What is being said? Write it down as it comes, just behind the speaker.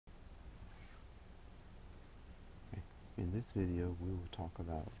In this video, we will talk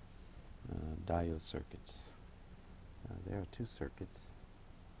about diode circuits. There are two circuits.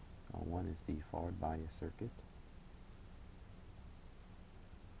 One is the forward bias circuit,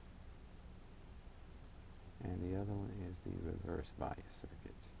 and the other one is the reverse bias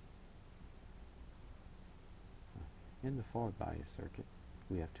circuit. In the forward bias circuit,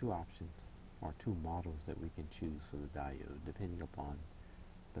 we have two options, or two models that we can choose for the diode, depending upon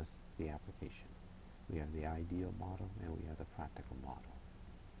the application. We have the ideal model and we have the practical model.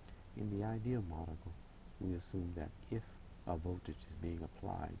 In the ideal model, we assume that if a voltage is being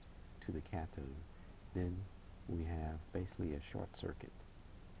applied to the cathode, then we have basically a short circuit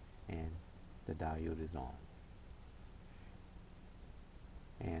and the diode is on.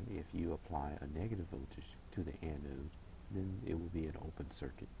 And if you apply a negative voltage to the anode, then it will be an open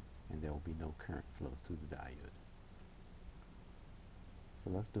circuit and there will be no current flow through the diode. So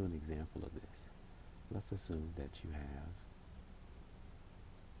let's do an example of this. Let's assume that you have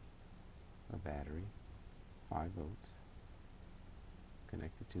a battery, 5 volts,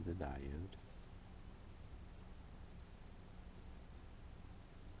 connected to the diode.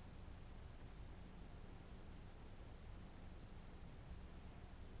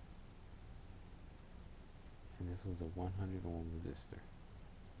 And this was a 100 ohm resistor.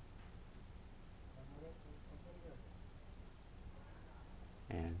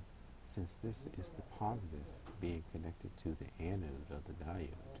 And since this is the positive being connected to the anode of the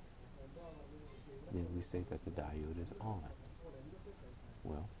diode, then we say that the diode is on.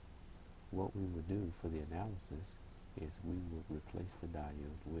 Well, what we would do for the analysis is we would replace the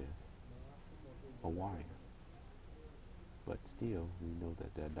diode with a wire. But still, we know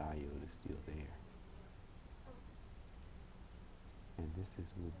that the diode is still there. And this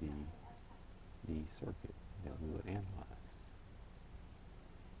would be the circuit that we would analyze.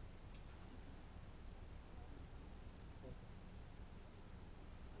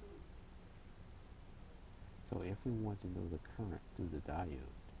 So if we want to know the current through the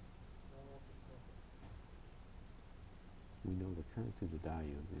diode, we know the current through the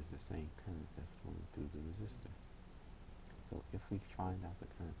diode is the same current that's flowing through the resistor. So if we find out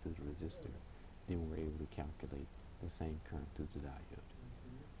the current through the resistor, then we're able to calculate the same current through the diode.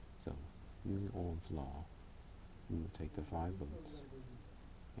 So using Ohm's law, we would take the 5 volts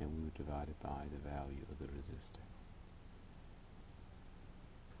and we would divide it by the value of the resistor.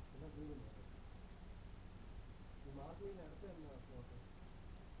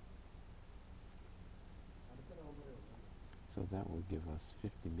 So that will give us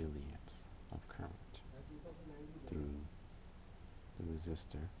 50 milliamps of current through the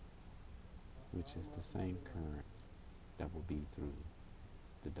resistor, which is the same current that will be through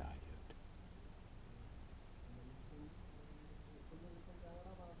the diode.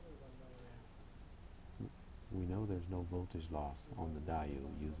 We know there's no voltage loss on the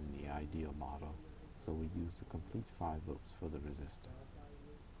diode using the ideal model, so we use the complete 5 volts for the resistor.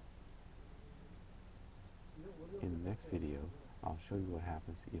 In the next video, I'll show you what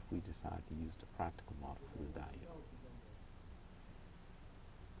happens if we decide to use the practical model for the diode.